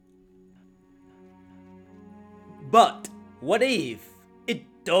But what if it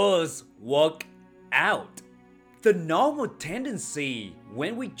does work out? The normal tendency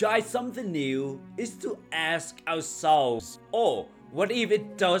when we try something new is to ask ourselves, oh, what if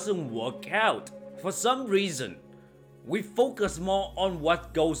it doesn't work out? For some reason, we focus more on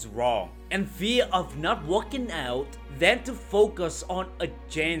what goes wrong and fear of not working out than to focus on a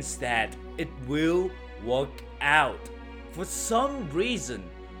chance that it will work out. For some reason,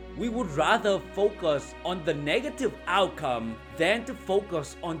 we would rather focus on the negative outcome than to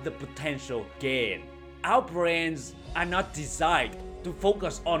focus on the potential gain. Our brains are not designed to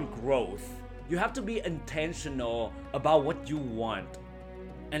focus on growth. You have to be intentional about what you want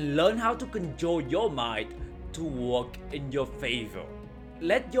and learn how to control your mind to work in your favor.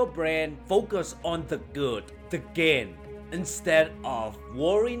 Let your brain focus on the good, the gain, instead of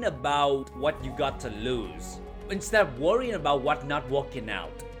worrying about what you got to lose. Instead of worrying about what not working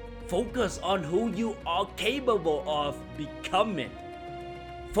out. Focus on who you are capable of becoming.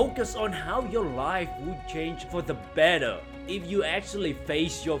 Focus on how your life would change for the better if you actually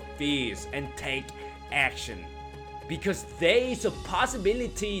face your fears and take action. Because there is a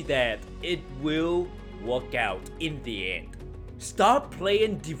possibility that it will work out in the end. Stop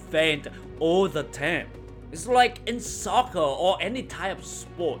playing defense all the time. It's like in soccer or any type of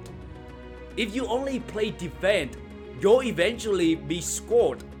sport. If you only play defense, you'll eventually be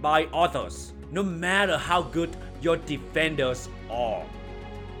scored by others, no matter how good your defenders are.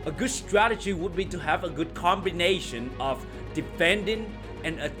 A good strategy would be to have a good combination of defending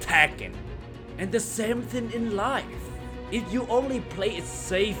and attacking. And the same thing in life. If you only play it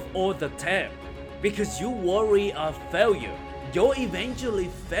safe all the time because you worry of failure, you'll eventually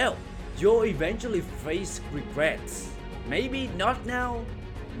fail. You'll eventually face regrets. Maybe not now,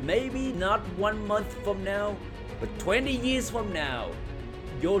 maybe not 1 month from now, but 20 years from now,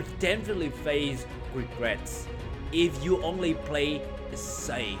 you'll definitely face regrets if you only play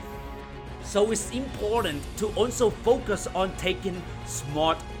safe. So it's important to also focus on taking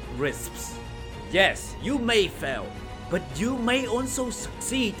smart risks. Yes, you may fail, but you may also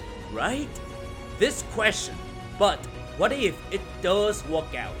succeed, right? This question, but what if it does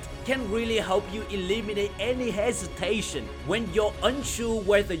work out, can really help you eliminate any hesitation when you're unsure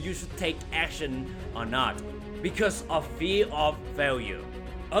whether you should take action or not because of fear of failure.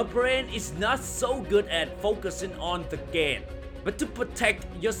 Our brain is not so good at focusing on the gain, but to protect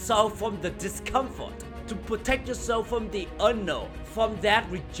yourself from the discomfort, to protect yourself from the unknown, from that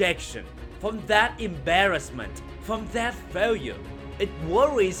rejection, from that embarrassment, from that failure. It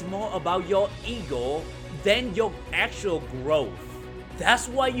worries more about your ego than your actual growth. That's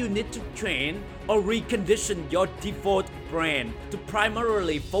why you need to train or recondition your default brain to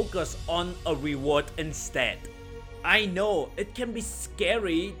primarily focus on a reward instead. I know it can be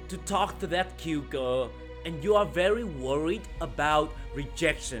scary to talk to that cute girl and you are very worried about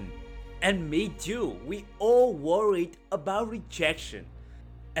rejection. And me too, we all worried about rejection.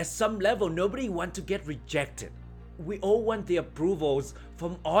 At some level, nobody wants to get rejected. We all want the approvals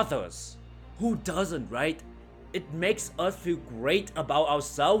from others. Who doesn't, right? It makes us feel great about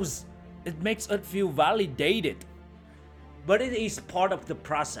ourselves. It makes us feel validated. But it is part of the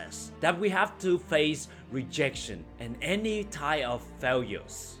process that we have to face rejection and any type of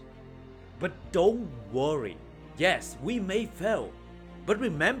failures. But don't worry. Yes, we may fail. But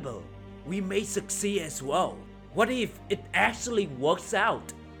remember, we may succeed as well. What if it actually works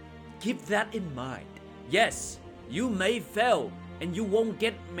out? Keep that in mind. Yes, you may fail and you won't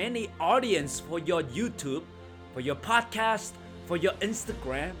get many audience for your YouTube, for your podcast, for your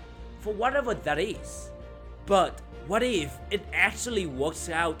Instagram, for whatever that is. But what if it actually works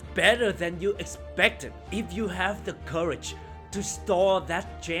out better than you expected? If you have the courage to start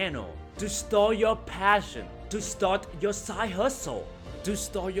that channel, to start your passion, to start your side hustle, to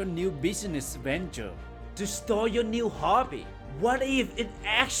start your new business venture, to start your new hobby. What if it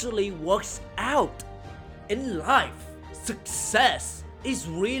actually works out? In life, success is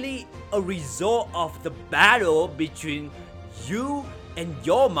really a result of the battle between you and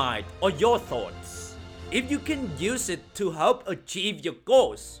your mind or your thoughts. If you can use it to help achieve your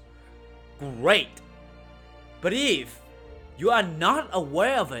goals, great. But if you are not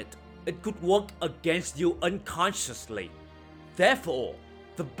aware of it, it could work against you unconsciously. Therefore,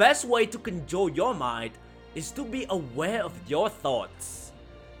 the best way to control your mind is to be aware of your thoughts.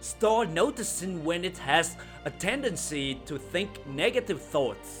 Start noticing when it has a tendency to think negative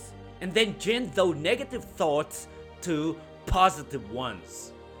thoughts, and then change those negative thoughts to positive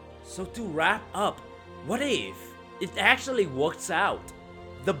ones. So to wrap up, what if it actually works out?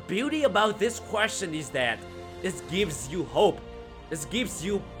 The beauty about this question is that it gives you hope. It gives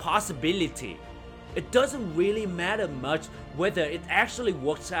you possibility. It doesn't really matter much whether it actually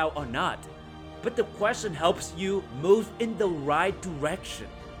works out or not. But the question helps you move in the right direction.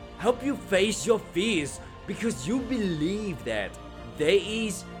 Help you face your fears because you believe that there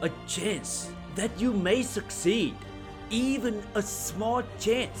is a chance that you may succeed. Even a small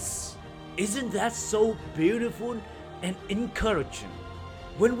chance. Isn't that so beautiful and encouraging?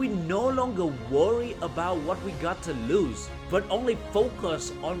 When we no longer worry about what we got to lose, but only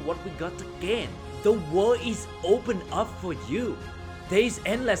focus on what we got to gain, the world is open up for you. There is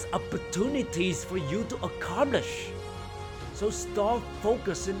endless opportunities for you to accomplish. So stop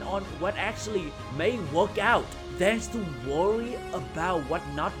focusing on what actually may work out, than to worry about what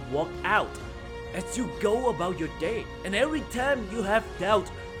not work out. As you go about your day, and every time you have doubt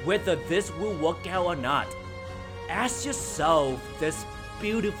whether this will work out or not, ask yourself this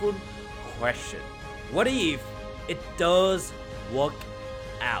beautiful question. What if it does work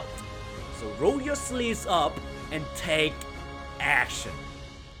out? So roll your sleeves up and take action.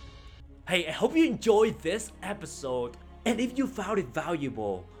 Hey, I hope you enjoyed this episode. And if you found it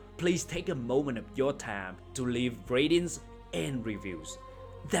valuable, please take a moment of your time to leave ratings and reviews.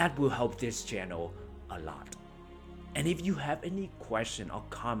 That will help this channel a lot. And if you have any question or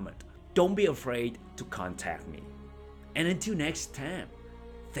comment, don't be afraid to contact me. And until next time,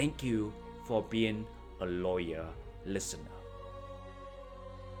 thank you for being a loyal listener.